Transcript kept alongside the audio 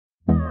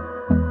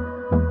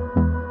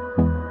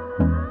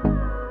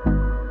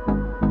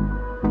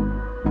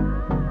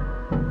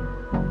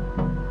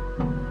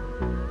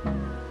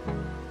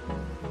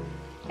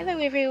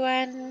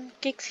everyone,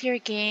 Gigs here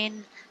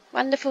again.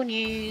 Wonderful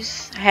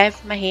news, I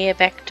have my hair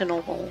back to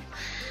normal.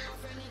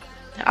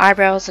 The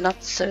eyebrows are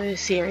not so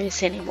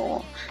serious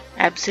anymore.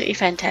 Absolutely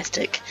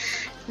fantastic.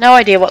 No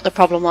idea what the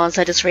problem was,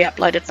 I just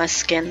re-uploaded my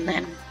skin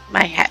and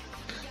my hat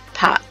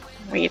part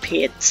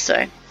reappeared,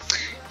 so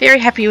very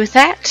happy with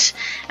that.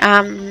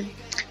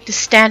 Just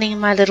standing in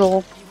my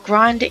little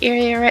grinder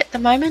area at the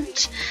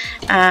moment,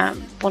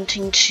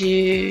 wanting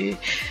to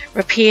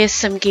repair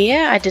some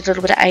gear. I did a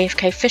little bit of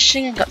AFK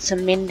fishing and got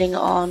some mending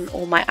on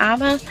all my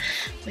armour,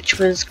 which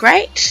was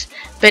great,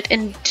 but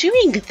in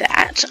doing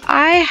that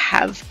I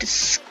have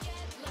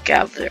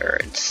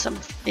discovered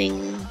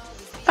something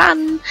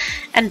fun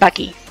and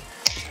buggy,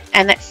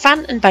 and that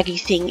fun and buggy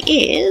thing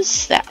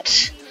is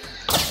that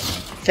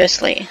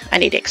firstly I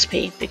need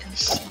XP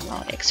because I'm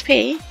not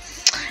XP,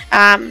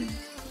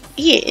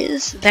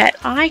 is that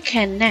I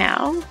can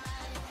now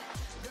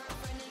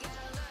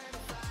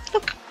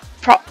look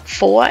prop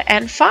 4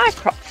 and 5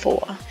 prop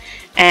 4,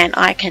 and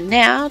I can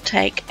now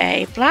take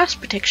a blast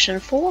protection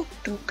 4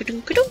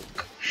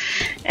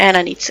 and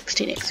I need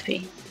 16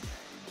 XP.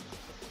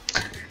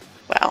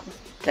 Well,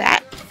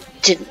 that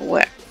didn't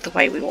work the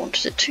way we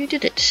wanted it to,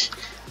 did it?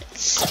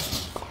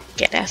 Let's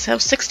get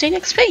ourselves 16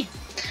 XP.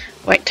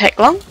 Won't take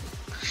long.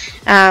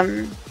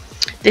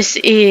 This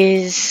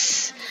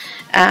is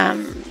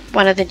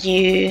one of the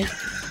new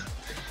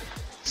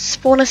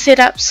spawner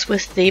setups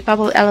with the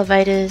bubble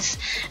elevators.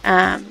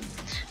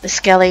 The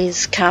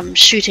skellies come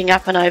shooting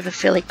up and over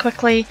fairly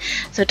quickly,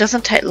 so it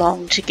doesn't take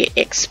long to get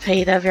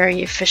XP. They're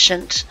very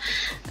efficient.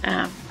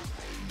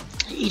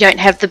 You don't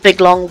have the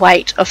big long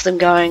wait of them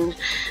going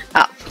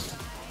up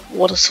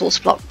water source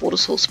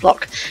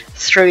block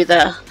through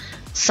the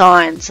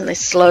signs, and they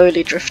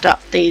slowly drift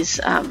up these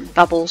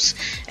bubbles.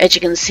 As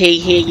you can see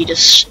here, you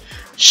just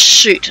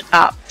shoot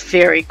up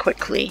very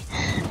quickly,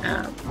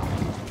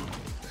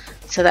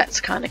 so that's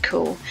kind of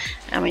cool.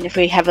 I mean, if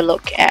we have a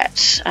look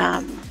at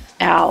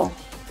our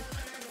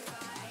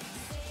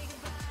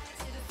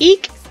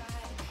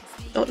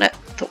oh no,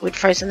 thought we'd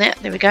frozen that,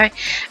 there we go.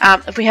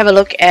 If we have a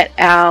look at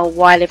our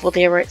Y level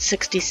there, we're at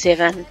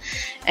 67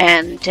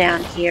 and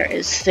down here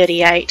is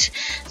 38,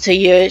 so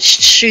you're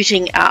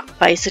shooting up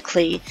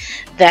basically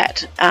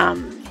that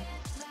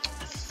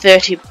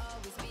 30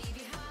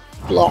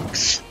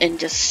 blocks in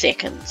just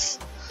seconds.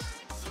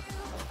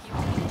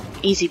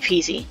 Easy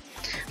peasy.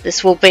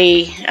 This will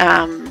be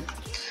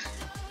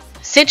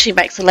essentially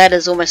makes the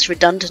ladders almost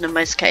redundant in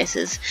most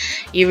cases.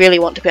 You really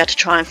want to be able to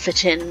try and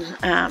fit in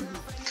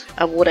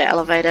a water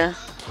elevator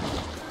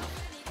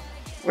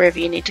wherever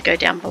you need to go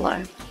down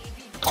below.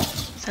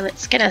 So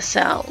let's get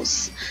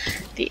ourselves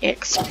the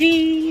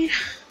XP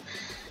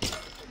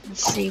and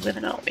see whether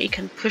or not we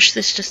can push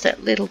this just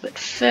that little bit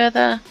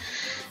further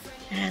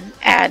and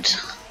add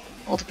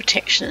all the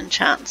protection and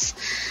chance.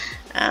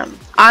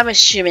 I'm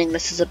assuming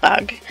this is a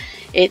bug.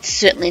 It's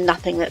certainly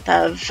nothing that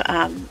they've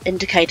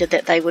indicated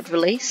that they would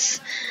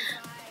release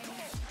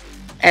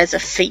as a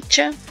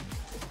feature.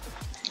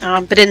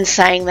 But in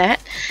saying that,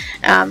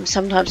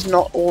 sometimes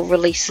not all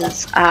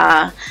releases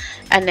are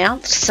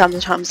announced.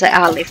 Sometimes they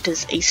are left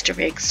as Easter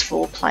eggs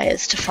for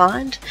players to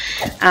find.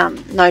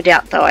 No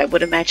doubt though, I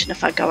would imagine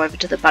if I go over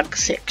to the bug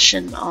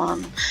section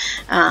on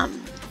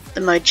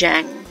the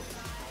Mojang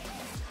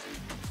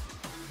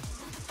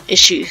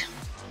issue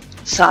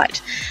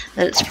site,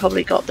 that it's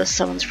probably got this.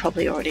 Someone's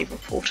probably already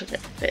reported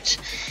it, but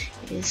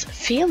it is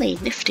fairly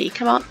nifty.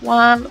 Come on,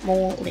 one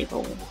more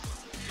level.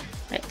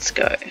 Let's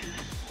go.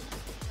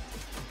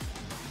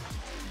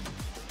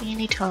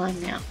 Any time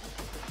now.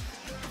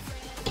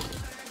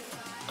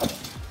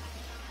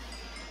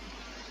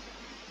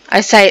 I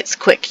say it's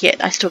quick,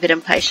 yet I still get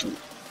impatient.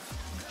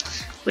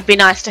 Would be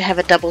nice to have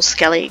a double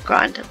skelly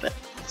grinder, but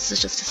this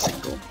is just a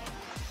single.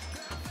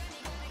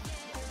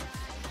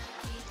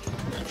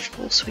 Of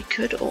course, we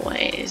could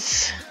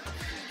always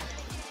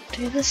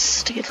do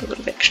this to get a little bit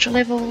of extra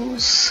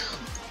levels.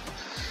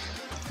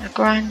 A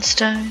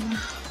grindstone.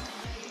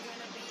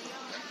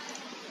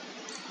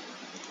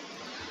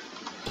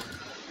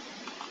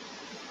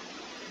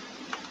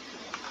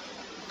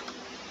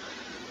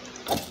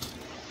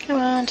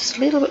 Come on, just a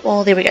little bit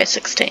more. There we go,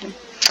 16.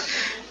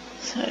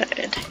 So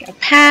take our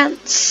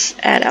pants,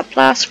 add our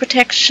blast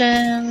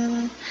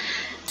protection,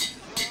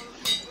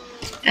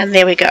 and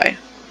there we go.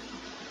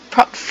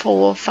 Prop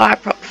 4, fire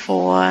prop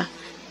 4,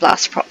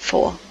 blast prop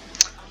 4.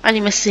 Only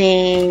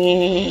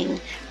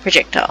missing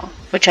projectile,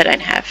 which I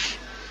don't have.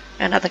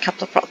 Another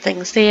couple of prop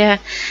things there.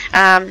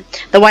 The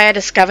way I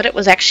discovered it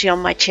was actually on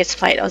my chest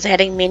plate. I was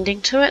adding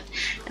mending to it,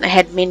 and I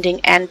had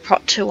mending and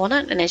prop 2 on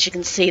it, and as you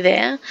can see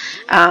there,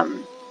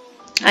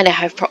 I now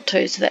have prop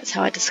 2, so that's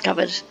how I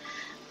discovered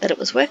that it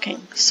was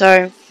working.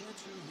 So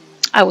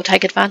I will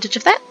take advantage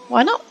of that,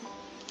 why not?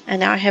 And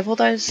now I have all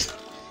those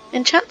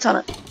enchants on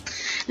it.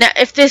 Now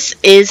if this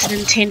is an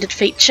intended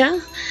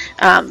feature,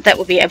 that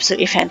would be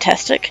absolutely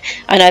fantastic.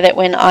 I know that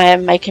when I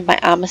am making my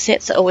armor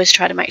sets, I always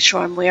try to make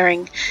sure I'm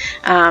wearing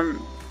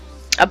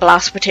a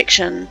blast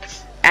protection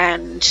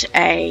and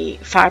a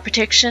fire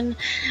protection.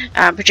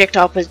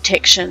 Projectile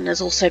protection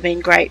has also been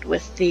great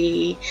with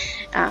the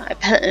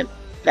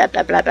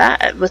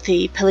with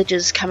the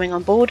pillagers coming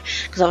on board,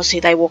 because obviously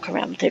they walk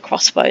around with their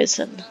crossbows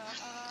and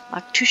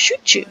like to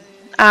shoot you.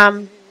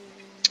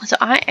 So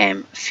I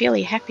am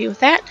fairly happy with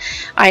that.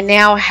 I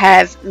now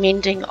have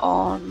mending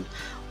on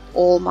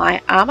all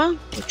my armour,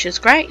 which is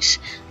great.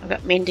 I've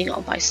got mending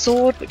on my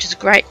sword, which is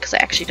great because I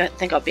actually don't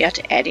think I'll be able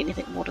to add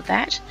anything more to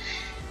that.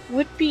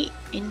 Would be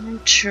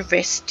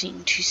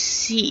interesting to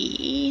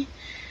see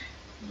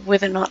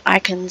whether or not I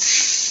can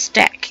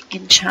stack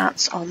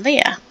enchants on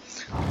there.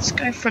 Let's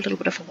go for a little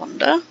bit of a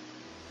wander.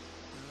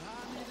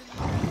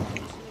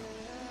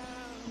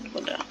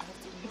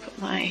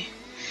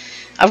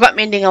 I've got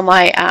mending on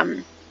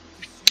my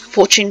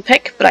fortune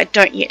pick, but I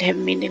don't yet have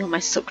mending on my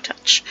silk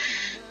touch.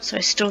 So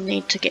I still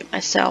need to get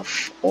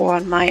myself, or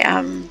on my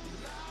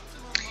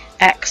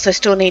axe, I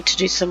still need to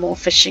do some more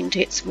fishing to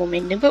get some more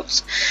mending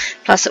books.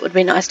 Plus it would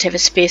be nice to have a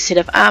spare set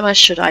of armour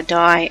should I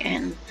die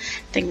and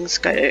things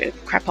go to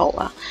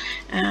crapola.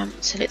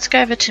 So let's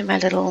go over to my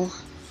little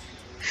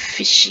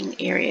fishing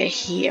area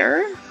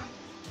here.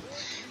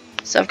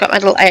 So I've got my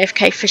little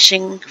AFK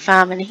fishing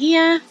farm in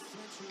here.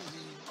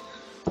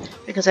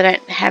 Because I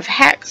don't have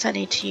hacks, I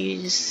need to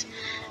use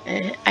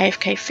an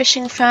AFK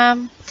fishing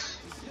farm.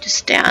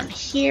 Just down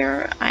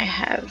here I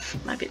have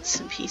my bits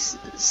and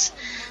pieces.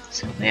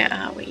 So where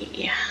are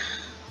we?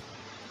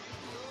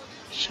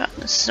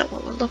 Sharpness is not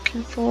what we're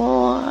looking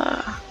for.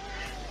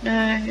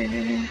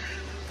 No.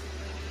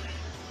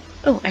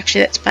 Oh,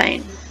 actually that's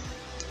Bane.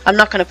 I'm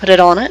not going to put it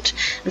on it.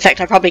 In fact,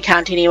 I probably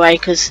can't anyway,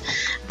 because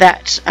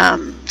that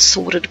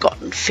sword had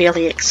gotten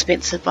fairly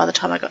expensive by the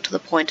time I got to the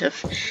point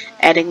of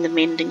adding the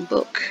mending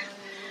book.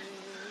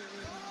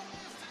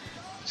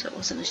 So it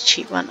wasn't a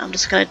cheap one. I'm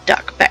just going to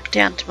duck back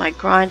down to my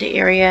grinder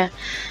area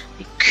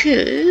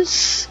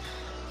because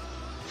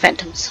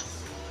phantoms.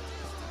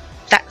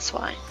 That's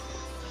why.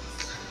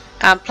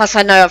 Plus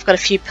I know I've got a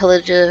few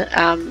pillager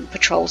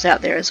patrols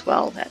out there as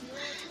well that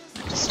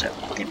I just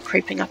don't want them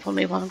creeping up on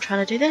me while I'm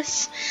trying to do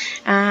this.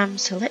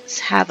 So let's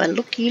have a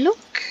looky look.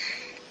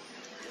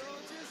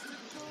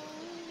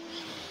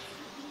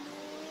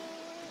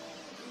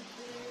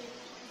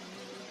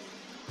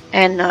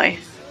 And no.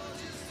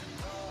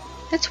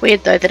 That's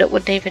weird though that it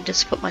wouldn't even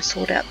just put my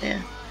sword out there.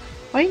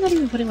 Why are you not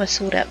even putting my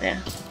sword out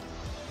there?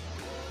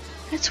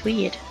 That's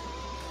weird.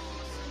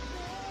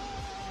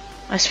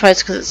 I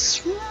suppose because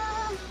it's...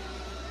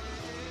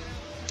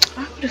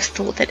 I would have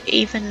thought that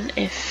even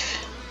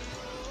if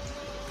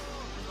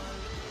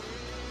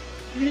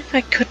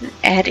I couldn't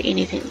add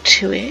anything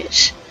to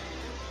it...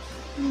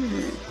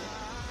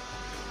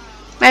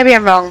 Maybe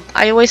I'm wrong.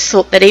 I always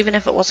thought that even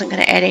if it wasn't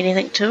going to add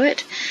anything to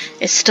it,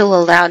 it still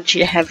allowed you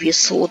to have your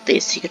sword there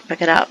so you could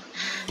pick it up.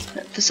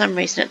 But for some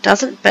reason it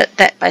doesn't, but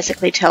that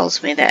basically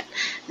tells me that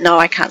no,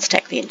 I can't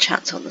stack the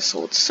enchants on the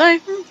sword. So,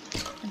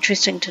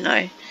 interesting to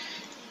know.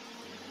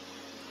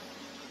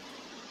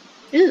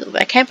 Ooh,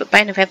 I can put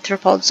Bane of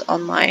Arthropods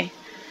on my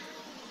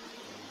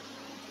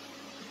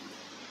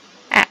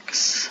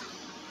axe.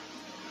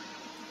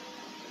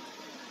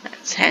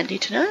 That's handy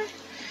to know.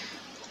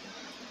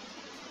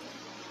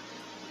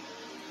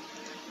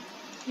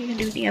 You can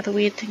do any other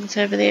weird things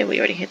over there. We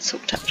already had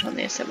silk touch on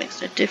there, so that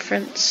makes no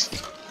difference.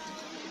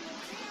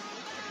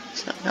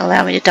 It's not going to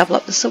allow me to double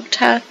up the silk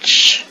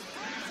touch.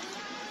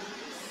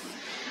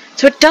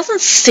 So it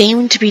doesn't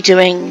seem to be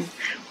doing...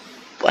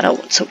 I don't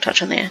want silk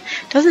touch on there.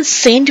 It doesn't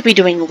seem to be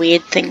doing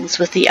weird things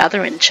with the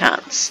other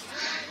enchants,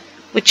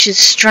 which is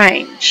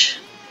strange.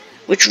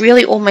 Which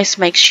really almost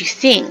makes you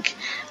think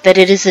that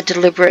it is a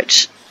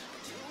deliberate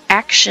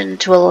action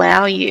to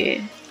allow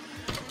you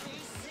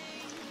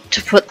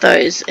to put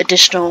those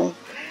additional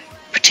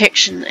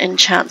protection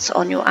enchants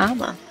on your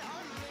armour.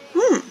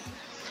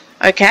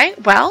 Okay,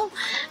 well,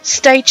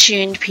 stay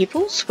tuned,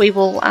 peoples. We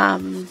will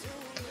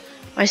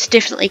most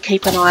definitely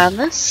keep an eye on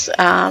this.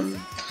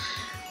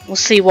 We'll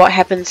see what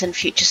happens in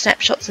future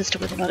snapshots as to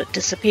whether or not it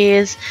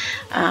disappears,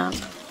 or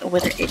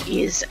whether it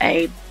is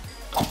a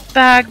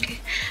bug.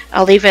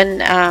 I'll even,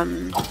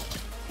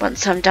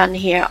 once I'm done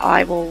here,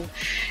 I will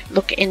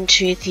look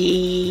into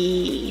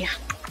the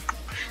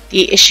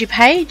issue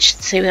page,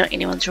 see whether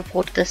anyone's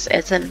reported this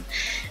as an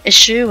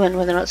issue and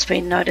whether or not it's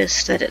been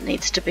noticed that it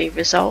needs to be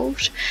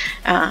resolved.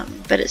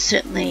 But it's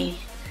certainly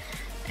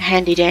a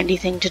handy dandy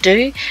thing to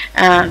do.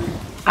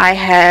 I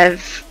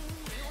have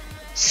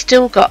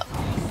still got,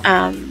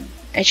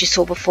 as you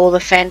saw before, the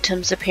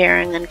phantoms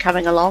appearing and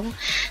coming along.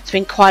 It's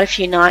been quite a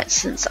few nights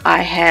since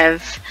I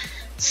have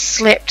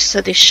slept, so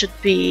there should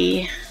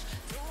be...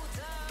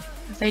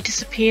 Have they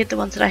disappeared, the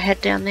ones that I had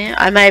down there?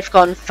 I may have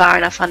gone far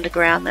enough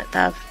underground that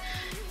they've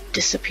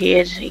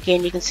disappeared.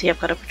 Again, you can see I've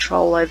got a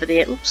patrol over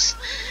there. Oops.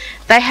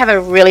 They have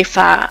a really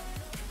far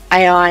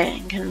AI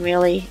and can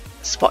really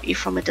spot you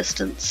from a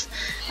distance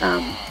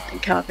and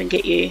come up and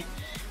get you.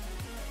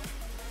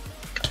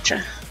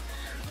 Gotcha.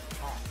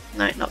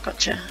 No, not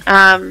gotcha.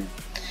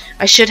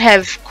 I should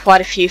have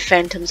quite a few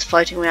phantoms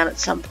floating around at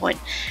some point.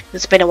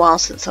 It's been a while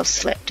since I've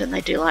slept and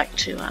they do like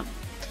to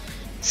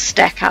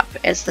stack up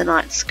as the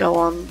nights go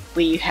on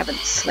where you haven't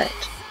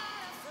slept.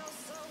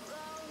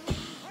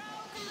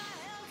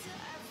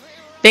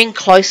 Being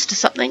close to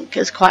something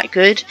is quite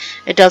good.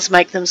 It does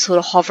make them sort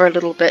of hover a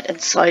little bit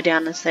and slow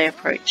down as they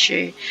approach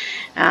you.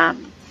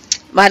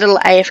 My little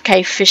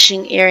AFK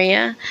fishing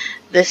area,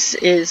 this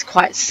is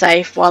quite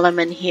safe while I'm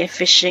in here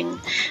fishing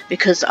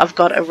because I've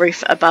got a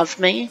roof above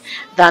me.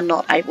 They're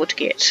not able to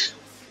get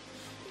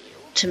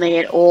to me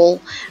at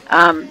all.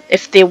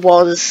 If there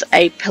was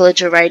a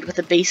pillager raid with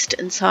a beast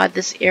inside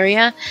this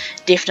area,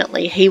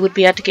 definitely he would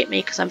be able to get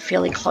me because I'm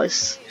fairly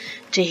close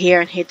to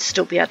here and he'd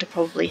still be able to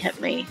probably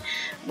hit me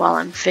while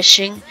I'm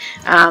fishing.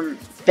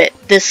 But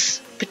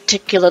this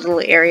particular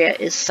little area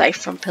is safe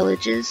from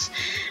pillagers.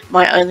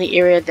 My only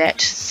area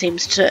that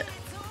seems to...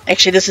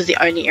 Actually, this is the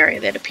only area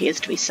that appears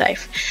to be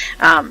safe.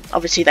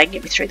 Obviously, they can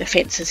get me through the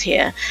fences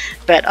here,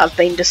 but I've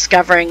been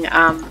discovering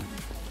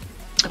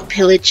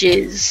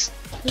pillagers...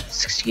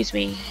 Oops, excuse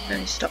me.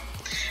 No, stop.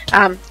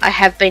 I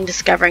have been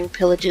discovering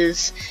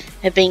pillagers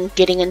have been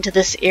getting into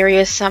this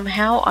area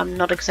somehow. I'm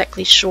not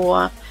exactly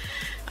sure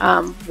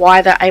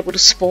why they're able to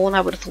spawn.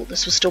 I would have thought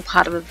this was still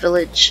part of a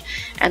village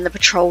and the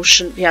patrols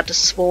shouldn't be able to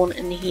spawn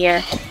in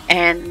here,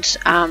 and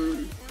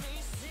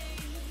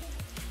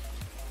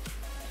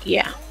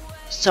yeah,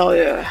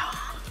 so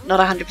not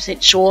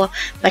 100% sure.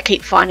 They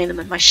keep finding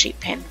them in my sheep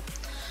pen,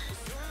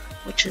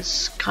 which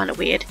is kind of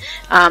weird.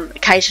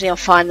 Occasionally I'll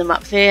find them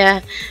up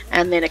there,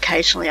 and then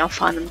occasionally I'll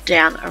find them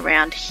down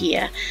around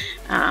here.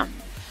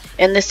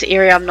 In this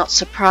area I'm not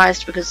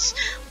surprised because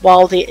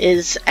while there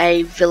is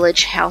a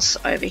village house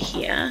over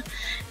here,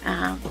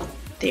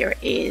 there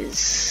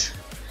is...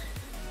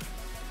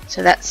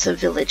 So that's a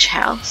village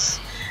house.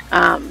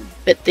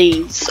 But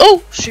these...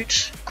 Oh,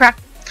 shoot. Crap.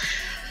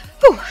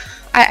 Whew,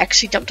 I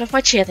actually jumped off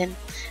my chair then.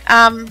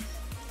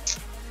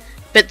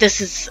 But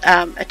this is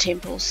a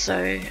temple,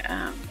 so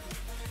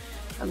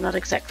I'm not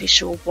exactly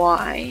sure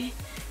why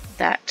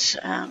that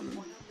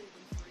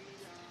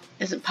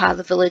isn't part of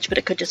the village, but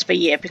it could just be,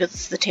 yeah, because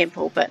it's the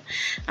temple. But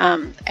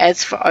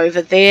as for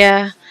over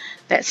there,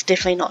 that's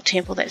definitely not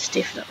temple, that's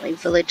definitely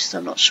village, so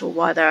I'm not sure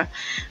why they're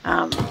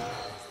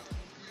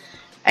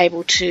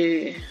able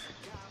to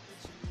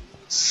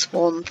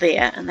spawn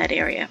there in that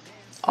area.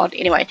 Odd,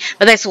 anyway,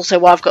 but that's also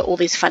why I've got all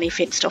these funny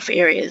fenced off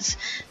areas.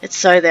 It's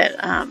so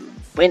that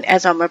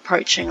as I'm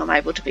approaching, I'm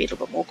able to be a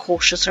little bit more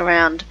cautious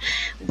around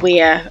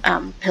where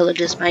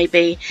pillagers may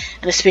be,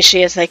 and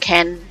especially as they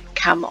can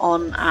come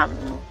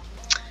on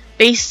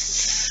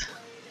beasts.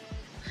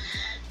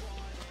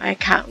 I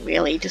can't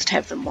really just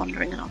have them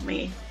wandering on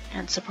me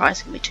and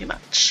surprising me too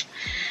much.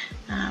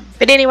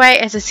 But anyway,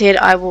 as I said,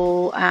 I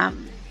will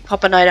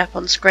pop a note up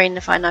on screen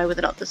if I know whether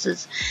or not this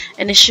is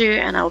an issue,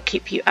 and I'll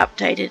keep you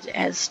updated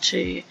as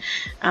to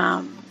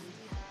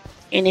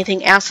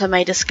anything else I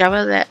may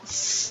discover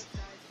that's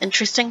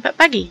interesting but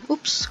buggy.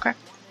 Oops, crap.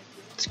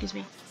 Excuse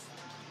me.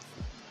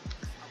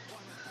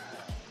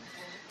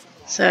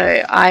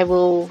 So I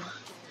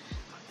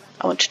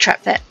want to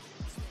trap that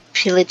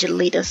pillager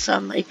leader, so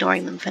I'm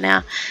ignoring them for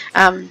now.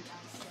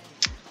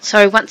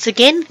 So once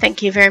again,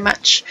 thank you very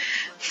much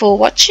for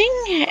watching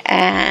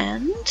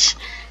and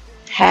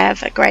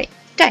have a great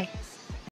day.